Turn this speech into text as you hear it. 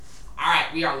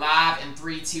Alright, we are live in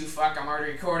 3, 2, fuck, I'm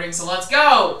already recording, so let's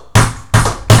go!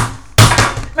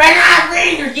 Bring on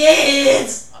Ranger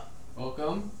kids!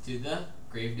 Welcome to the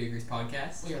Gravediggers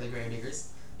podcast. We are the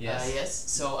Gravediggers. Yes. Yes.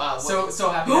 So happy to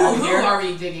have you who here. are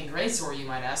we digging graves for, you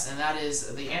might ask? And that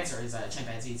is, the answer is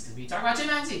chimpanzees, because we talk about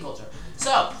chimpanzee culture.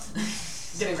 So,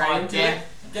 Getting right into it.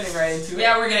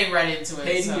 Yeah, we're getting right into it.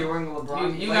 Hayden, so. you're wearing a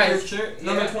LeBron You guys, shirt,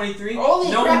 number 23.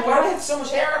 Holy no crap, more. why do I have so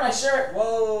much hair on my shirt?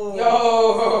 Whoa.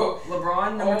 Yo!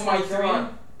 LeBron, number 23.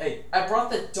 God. Hey. I brought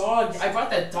the dog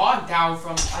down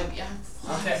from,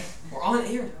 Okay. We're on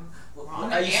air.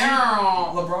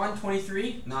 LeBron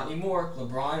 23, not anymore.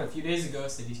 LeBron a few days ago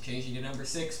said he's changing to number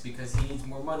 6 because he needs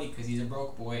more money because he's a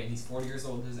broke boy and he's 40 years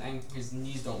old. His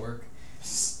knees don't work.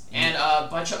 And a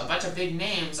bunch of big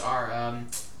names are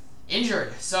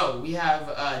injured. So we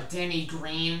have Danny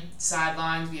Green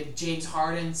sidelined. We have James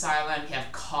Harden sidelined. We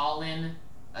have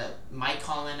Mike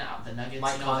Conley of the Nuggets.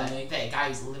 Mike Conley. That guy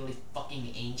who's literally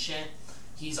fucking ancient.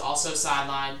 He's also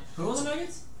sidelined. Who was the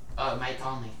Nuggets? Mike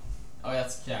Conley. Oh,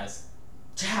 that's Jazz.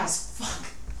 Jazz, fuck.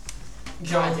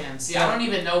 Goddamn. See, I don't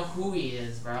even know who he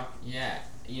is, bro. Yeah.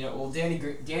 You know, well, Danny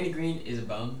Green is a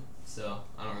bum, so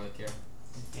I don't really care.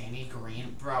 Danny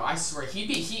Green, bro, I swear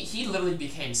he literally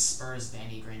became Spurs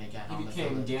Danny Green again. He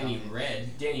became Danny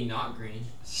Red, Danny not Green.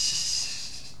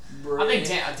 I think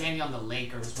Danny on the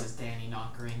Lakers was Danny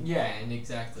not Green. Yeah, and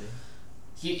exactly.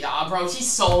 Bro, he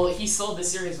sold the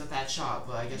series with that shot,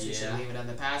 but I guess we should leave it in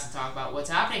the past and talk about what's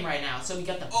happening right now. So we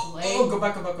got the play. Oh, go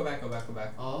back.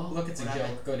 Oh, look, it's a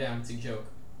joke. Go down, it's a joke.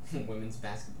 Women's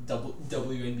basketball,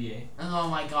 WNBA. Oh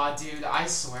my god, dude! I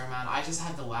swear, man, I just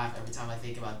have to laugh every time I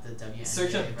think about the WNBA.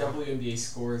 Search up WNBA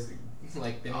scores,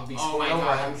 like they will be oh my over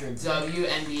god, 100.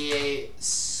 WNBA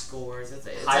scores. It's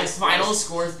like final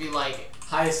scores be like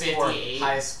highest 58.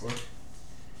 Highest score.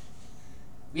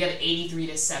 We have 83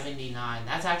 to 79.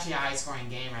 That's actually a high scoring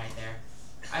game right there.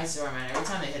 I swear, man. Every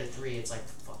time they hit a 3, it's like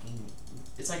fucking.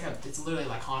 It's literally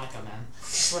like Hanukkah, man. I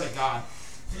swear to God.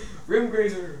 Rim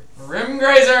grazer.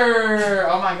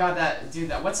 Oh my god, that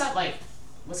dude. What's that like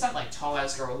tall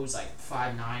ass girl who's like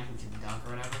 5'9" who can dunk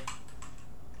or whatever?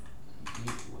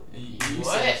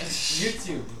 What?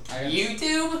 YouTube.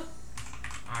 YouTube?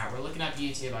 Alright, we're looking up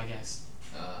YouTube, I guess.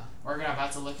 We're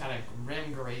about to look at a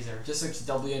rim grazer. Just search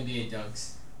WNBA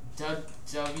dunks.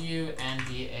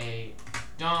 WNBA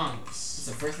dunks. It's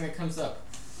the first thing that comes up.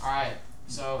 Alright,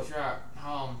 so if you're at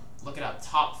home, look it up.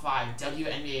 Top 5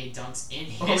 WNBA dunks in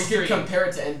history. Oh, we can compare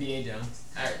it to NBA dunks.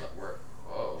 Alright,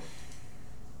 whoa.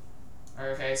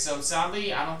 Okay, so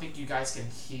sadly, I don't think you guys can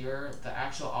hear the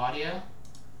actual audio,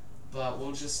 but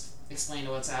we'll just explain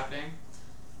what's happening.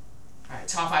 Alright,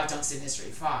 top 5 dunks in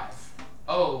history. 5.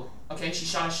 Oh, okay, she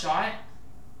shot a shot.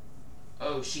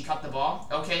 Oh, she cut the ball.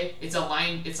 Okay, it's a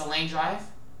lane drive.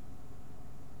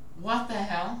 What the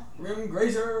hell? Rim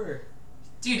grazer.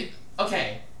 Dude,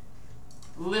 okay.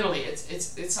 Literally,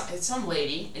 it's some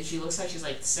lady, and she looks like she's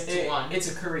like 6'1".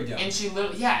 It's a Curry dunk. And she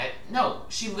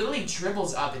literally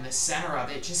dribbles up in the center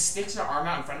of it, just sticks her arm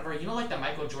out in front of her. You know, like the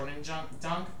Michael Jordan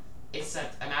dunk?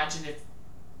 Except, imagine if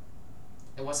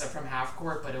it wasn't from half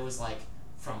court, but it was like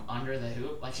from under the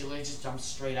hoop. Like, she literally just jumped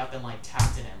straight up and like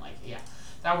tapped it in. Like, yeah,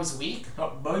 that was weak.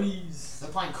 Bunnies.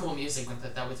 They're playing cool music with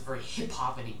it. That was very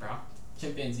hip-hop-y, bro.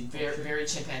 Chimpanzee. Very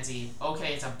chimpanzee.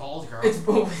 Okay, it's a bald girl. It's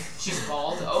bald. She's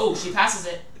bald. Oh, she passes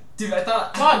it. Dude, I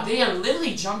thought. God, they are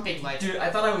literally jumping like. Dude, I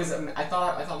thought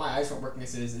my eyes weren't working.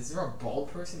 Is there a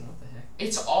bald person? What the heck?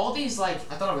 It's all these like.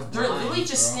 I thought I was. They're blind, literally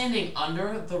just bro. standing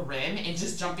under the rim and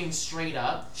just jumping straight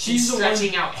up. She's and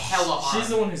stretching out hella hard. She's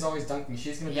the one who's always dunking.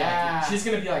 She's gonna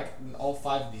be like all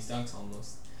 5 of these dunks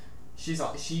almost. She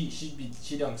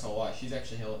dunks a lot. She's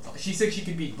actually hella tall. She said she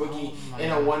could beat Boogie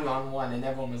in a 1-on-1, and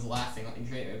everyone was laughing.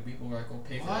 People were like, "Oh,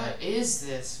 pay for that." What is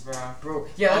this, bro?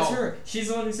 Yeah, that's her. She's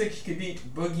the one who said she could beat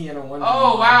Boogie in a 1-on-1.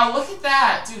 Oh wow, look at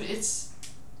that, dude!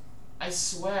 I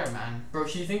swear, man. Bro,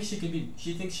 she thinks she could beat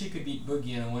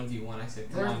Boogie in a 1v1. I said,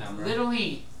 come on now, bro.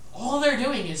 Literally, all they're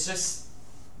doing is just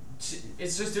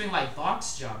doing like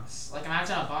box jumps. Like,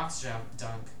 imagine a box jump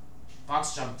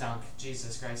dunk.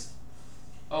 Jesus Christ.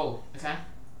 Oh, okay.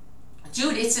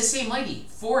 Dude, it's the same lady.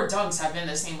 4 dunks have been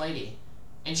the same lady.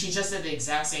 And she just did the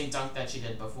exact same dunk that she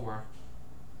did before.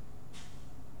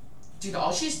 Dude,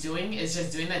 all she's doing is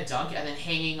just doing the dunk and then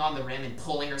hanging on the rim and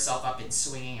pulling herself up and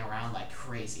swinging around like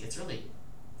crazy. It's really...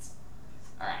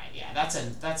 Alright, yeah, that's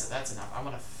enough. I'm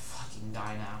gonna fucking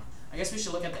die now. I guess we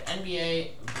should look at the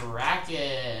NBA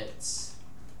brackets.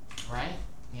 Right?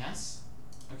 Yes?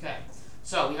 Okay.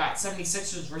 So, we got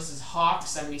 76ers versus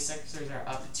Hawks. 76ers are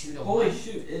up 2-1. Holy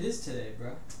shoot, it is today,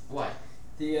 bro. What?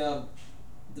 The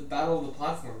The battle of the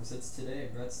platforms. It's today,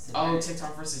 bro. It's today. Oh,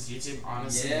 TikTok versus YouTube.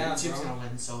 Honestly, yeah, YouTube's bro. gonna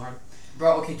win so hard.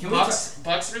 Bro, okay, can Bucks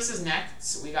versus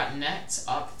Nets. We got Nets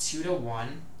up 2-1.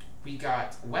 We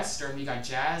got Western. We got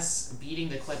Jazz beating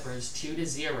the Clippers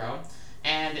 2-0.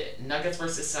 And Nuggets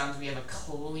versus Suns. We have a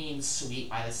clean sweep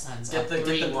by the Suns. Get the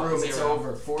broom. It's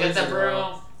over. 4-0. Get the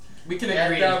broom. We can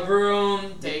agree. Get the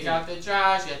broom. Take out the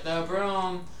trash. Get the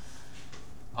broom.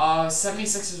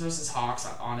 76ers versus Hawks.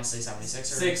 Honestly, 76ers.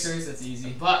 Sixers, that's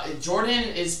easy. But Jordan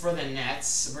is for the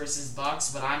Nets versus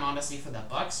Bucks, but I'm honestly for the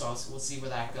Bucks, so we'll see where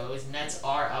that goes. Nets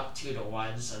are up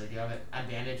 2-1, so they do have an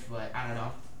advantage, but I don't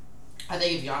know. I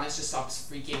think if Giannis just stops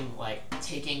freaking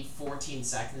taking 14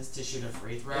 seconds to shoot a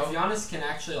free throw. If Giannis can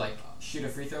actually shoot a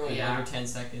free throw in under 10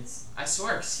 seconds. I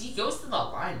swear, 'cause he goes to the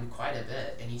line quite a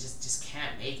bit, and he just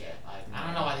can't make it. I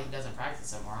don't know why he doesn't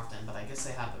practice it more often, but I guess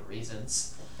they have the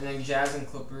reasons. And then Jazz and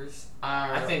Clippers.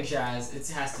 I think Jazz. It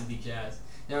has to be Jazz.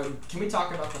 Now, can we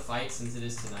talk about the fight since it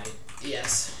is tonight?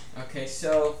 Yes. Okay,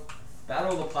 so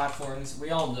Battle of the Platforms. We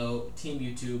all know Team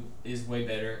YouTube is way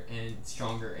better and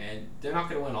stronger, and they're not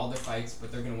going to win all their fights,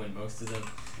 but they're going to win most of them.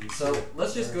 So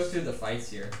let's just go through the fights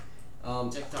here.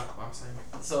 TikTok boxing.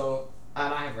 So,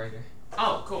 and I have right here.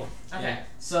 Oh, cool. Okay. Yeah.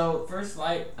 So first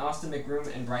fight, Austin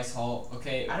McBroom and Bryce Hall.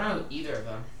 Okay. I don't know either of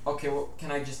them. Okay, well,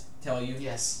 can I just tell you?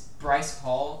 Yes. Bryce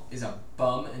Hall is a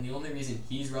bum, and the only reason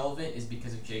he's relevant is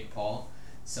because of Jake Paul.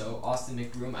 So Austin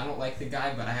McBroom, I don't like the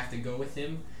guy, but I have to go with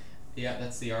him. Yeah,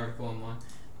 that's the article I'm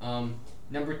on.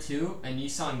 Number 2, a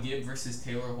Nissan Gibb versus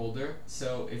Taylor Holder.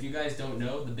 So if you guys don't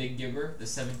know, the big Gibber, the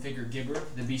 7-figure Gibber,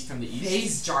 the beast from the east.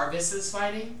 FaZe Jarvis is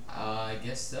fighting? I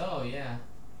guess so, yeah.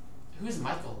 Who's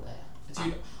Michael there?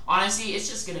 Dude, honestly, it's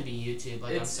just gonna be YouTube.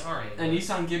 I'm sorry. A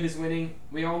Nissan Gibb is winning.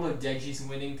 We all know Deji's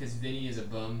winning because Vinny is a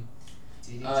bum.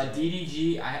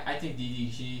 DDG, I think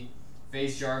DDG.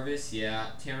 FaZe Jarvis, yeah.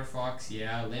 Tanner Fox,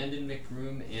 yeah. Landon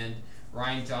McBroom and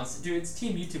Ryan Johnson. Dude, it's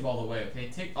Team YouTube all the way,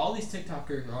 okay? All these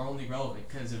TikTokers are only relevant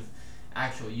because of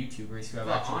actual YouTubers who have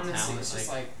actual honestly, talent. It's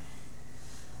just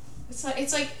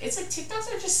It's like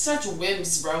TikToks are just such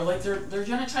wimps, bro. They're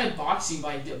gonna try to box you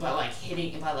by doing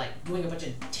a bunch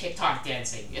of TikTok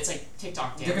dancing. It's like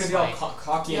TikTok dancing. They're gonna be all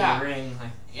cocky in the ring.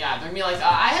 Yeah, they're gonna be like,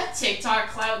 I have TikTok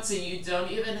clout, so you don't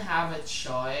even have a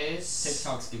choice.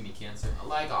 TikToks give me cancer.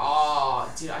 Oh,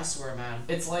 dude, I swear, man.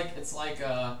 It's like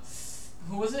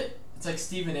who was it? It's like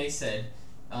Stephen A. said,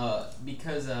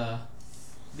 because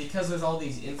there's all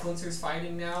these influencers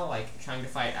fighting now, trying to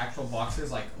fight actual boxers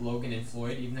like Logan and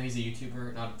Floyd, even though he's a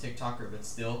YouTuber, not a TikToker, but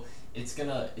still, it's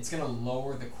gonna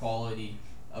lower the quality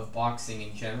of boxing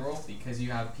in general because you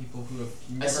have people who have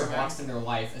never boxed in their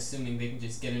life assuming they can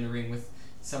just get in a ring with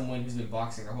someone who's been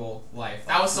boxing their whole life.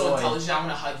 That was so intelligent. I'm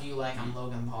gonna hug you like I'm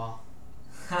Logan Paul.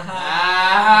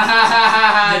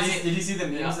 Did you see the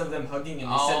memes of them hugging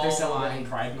and they said they're celebrating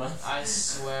Pride Month? I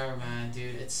swear, man,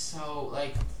 dude, it's so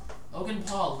Logan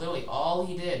Paul, literally, all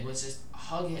he did was just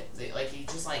hug it. He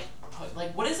just,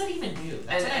 what does that even do?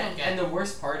 That's what I don't get. And the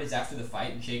worst part is after the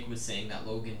fight, Jake was saying that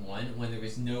Logan won when there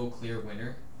was no clear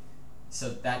winner. So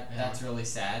that's really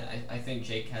sad. I think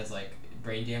Jake has,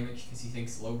 brain damage because he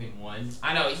thinks Logan won.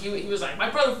 I know, he was like, my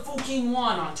brother fucking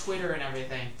won on Twitter and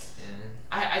everything. Yeah.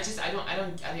 I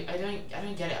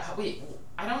don't get it. Wait,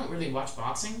 I don't really watch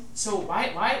boxing, so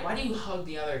why do you hug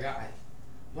the other guy?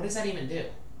 What does that even do?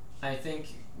 I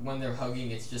think when they're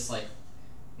hugging, it's just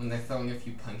when they're throwing a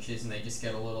few punches and they just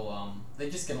get a little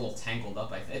tangled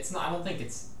up. I don't think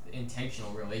it's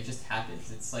intentional really. It just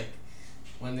happens. It's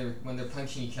when they're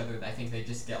punching each other, I think they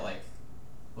just get a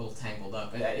little tangled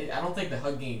up. I don't think the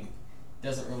hugging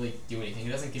doesn't really do anything.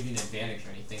 It doesn't give you an advantage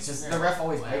or anything. It's just the ref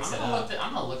always breaks it up.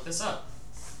 I'm gonna look this up.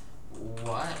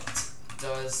 What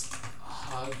does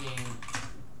hugging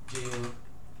do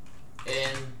in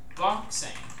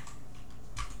boxing?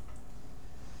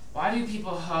 Why do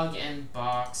people hug in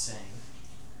boxing?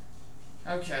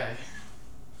 Okay.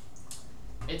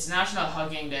 It's National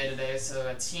Hugging Day today, so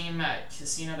a team at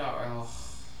casino.org.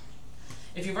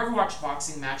 If you've ever watched a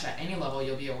boxing match at any level,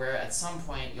 you'll be aware at some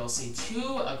point you'll see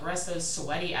two aggressive,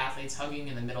 sweaty athletes hugging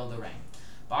in the middle of the ring.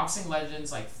 Boxing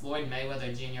legends like Floyd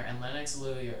Mayweather Jr. and Lennox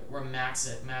Lewis were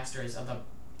masters of the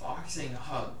boxing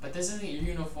hug, but this isn't your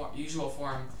usual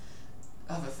form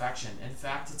of affection. In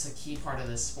fact, it's a key part of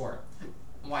this sport.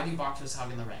 Why do boxers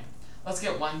hug in the ring? Let's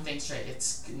get one thing straight.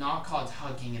 It's not called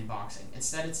hugging in boxing.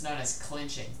 Instead, it's known as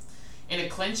clinching. In a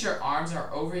clinch, your arms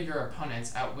are over your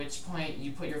opponents, at which point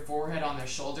you put your forehead on their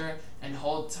shoulder and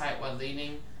hold tight while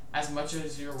leaning as much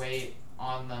of your weight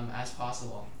on them as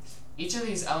possible. Each of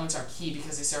these elements are key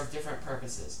because they serve different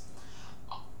purposes.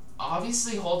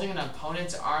 Obviously, holding an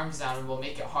opponent's arms down will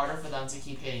make it harder for them to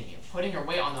keep hitting you. Putting your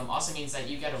weight on them also means that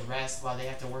you get a rest while they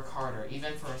have to work harder.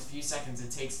 Even for a few seconds, it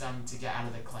takes them to get out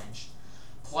of the clinch.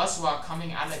 Plus, while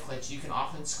coming out of the clinch, you can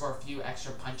often score a few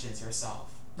extra punches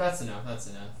yourself. That's enough.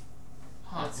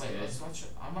 Huh, That's wait, good. let's watch.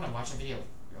 I'm gonna watch a video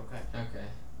real quick. Okay.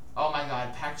 Oh my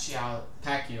god, Pacquiao.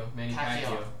 Manny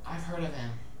Pacquiao. I've heard of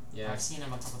him. Yeah. I've seen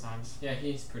him a couple times. Yeah,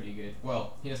 he's pretty good.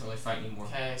 Well, he doesn't really fight anymore.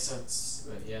 Okay, so it's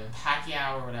But yeah.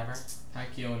 Pacquiao or whatever.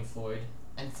 Pacquiao and Floyd.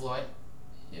 And Floyd.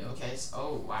 Yeah. Okay, so,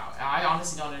 oh wow. I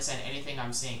honestly don't understand anything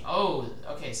I'm seeing. Oh,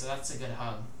 okay, so that's a good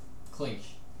hug.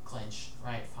 Clinch.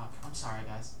 Right, fuck. I'm sorry,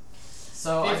 guys.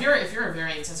 So if you're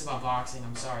very intense about boxing,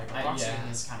 I'm sorry, but boxing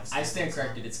is kind of stupid. I stand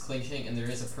corrected. It's clinching, and there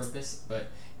is a purpose. But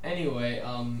anyway,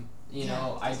 you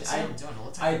know, I do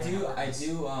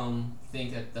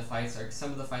think that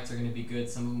some of the fights are going to be good,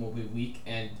 some of them will be weak,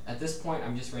 and at this point,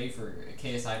 I'm just ready for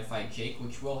KSI to fight Jake,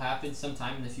 which will happen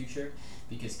sometime in the future,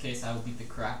 because KSI will beat the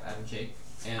crap out of Jake.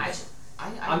 And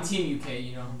I'm Team UK,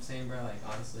 you know what I'm saying, bro? Like,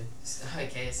 honestly.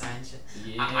 KSI and shit.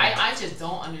 Yeah. I just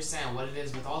don't understand what it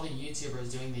is with all the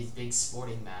YouTubers doing these big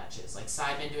sporting matches. Like,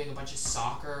 Sidemen doing a bunch of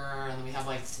soccer, and then we have,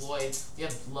 like, Floyd. We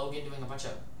have Logan doing a bunch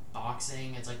of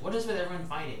boxing. It's like, what is with everyone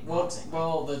fighting? Boxing.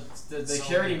 Well, the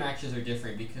charity matches are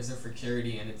different because they're for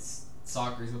charity, and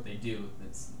soccer is what they do.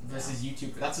 Versus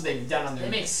YouTube. That's what they've done on their.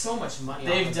 They make so much money.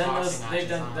 They've done those. They've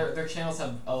done their channels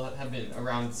have been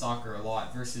around soccer a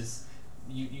lot versus.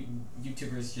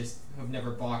 YouTubers just who have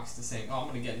never boxed to saying, oh, I'm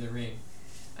gonna get in the ring.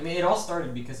 I mean, it all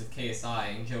started because of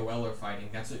KSI and Joe Weller fighting.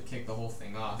 That's what kicked the whole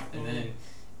thing off. And then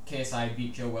KSI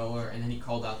beat Joe Weller, and then he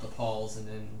called out the Pauls, and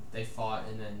then they fought,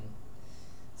 and then.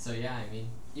 So yeah, I mean,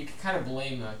 you can kind of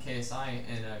blame KSI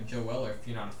and Joe Weller if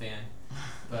you're not a fan,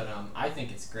 but I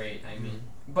think it's great. I mean,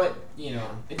 but you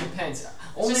know, it depends.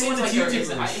 Only when it's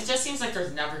YouTubers. It just seems like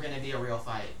there's never gonna be a real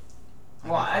fight.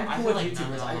 Well, I'm cool with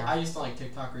YouTubers. I just don't like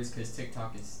TikTokers because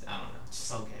TikTok is, I don't know. It's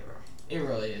just okay, bro. It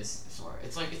really is. I swear.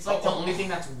 It's like the only thing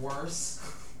that's worse.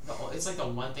 It's like the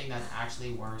one thing that's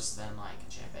actually worse than like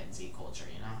chimpanzee culture,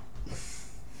 you know?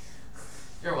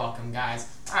 You're welcome, guys.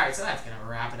 Alright, so that's gonna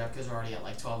wrap it up because we're already at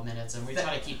like 12 minutes and we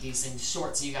try to keep these things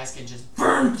short so you guys can just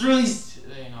burn through these,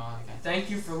 you know, okay. Thank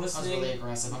you for listening. I was really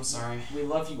aggressive, I'm sorry. We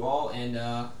love you all and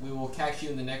we will catch you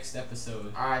in the next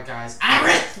episode. Alright, guys.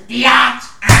 Yeah,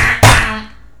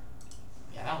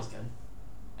 that was good.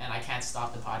 And I can't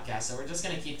stop the podcast, so we're just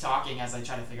gonna keep talking as I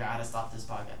try to figure out how to stop this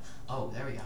podcast. Oh, there we go.